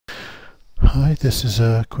Hi, this is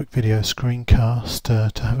a quick video screencast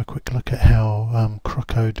to have a quick look at how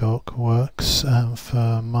Crocodoc works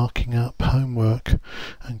for marking up homework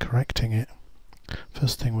and correcting it.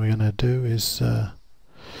 First thing we're going to do is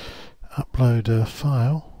upload a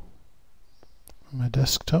file from my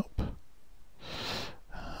desktop.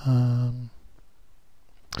 I'm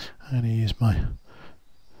going to use my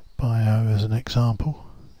bio as an example.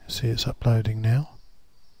 You see it's uploading now.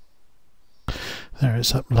 There,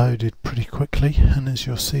 it's uploaded pretty quickly, and as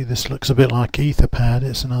you'll see, this looks a bit like Etherpad.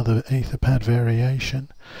 It's another Etherpad variation.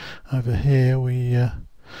 Over here we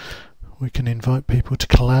can invite people to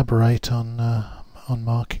collaborate on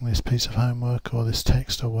marking this piece of homework or this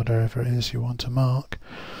text or whatever it is you want to mark.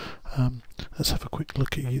 Let's have a quick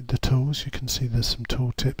look at the tools. You can see there's some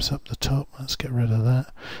tool tips up the top. Let's get rid of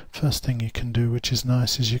that. First thing you can do, which is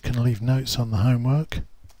nice, is you can leave notes on the homework.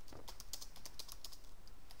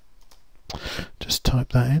 Just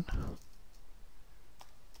type that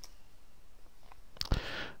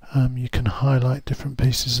in. You can highlight different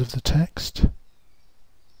pieces of the text.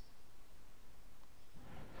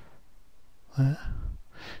 There.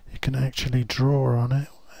 You can actually draw on it.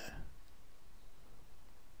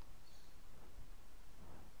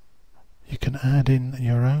 You can add in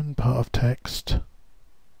your own part of text.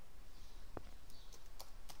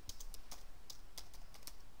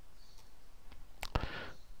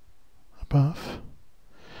 Above,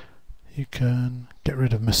 you can get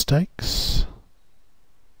rid of mistakes.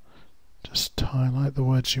 Just highlight the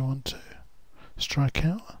words you want to strike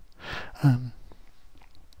out, and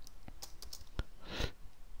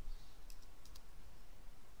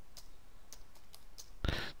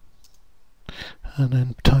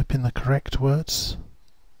then type in the correct words,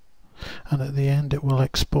 and at the end it will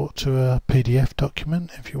export to a PDF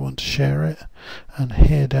document if you want to share it. And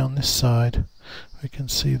here down this side we can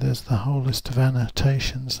see there's the whole list of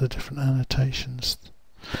annotations, the different annotations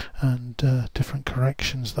and different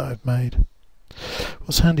corrections that I've made.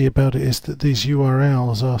 What's handy about it is that these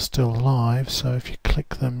URLs are still live, so if you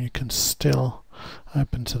click them you can still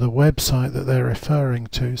open to the website that they're referring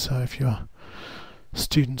to. So if your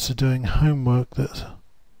students are doing homework that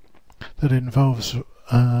involves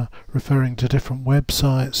referring to different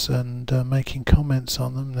websites and making comments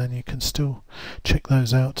on them, then you can still check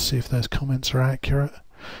those out to see if those comments are accurate.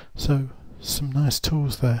 So some nice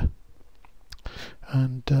tools there,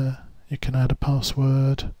 and you can add a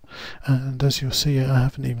password, and as you'll see I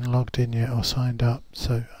haven't even logged in yet or signed up,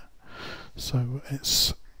 so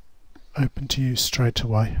it's open to use straight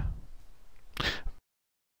away.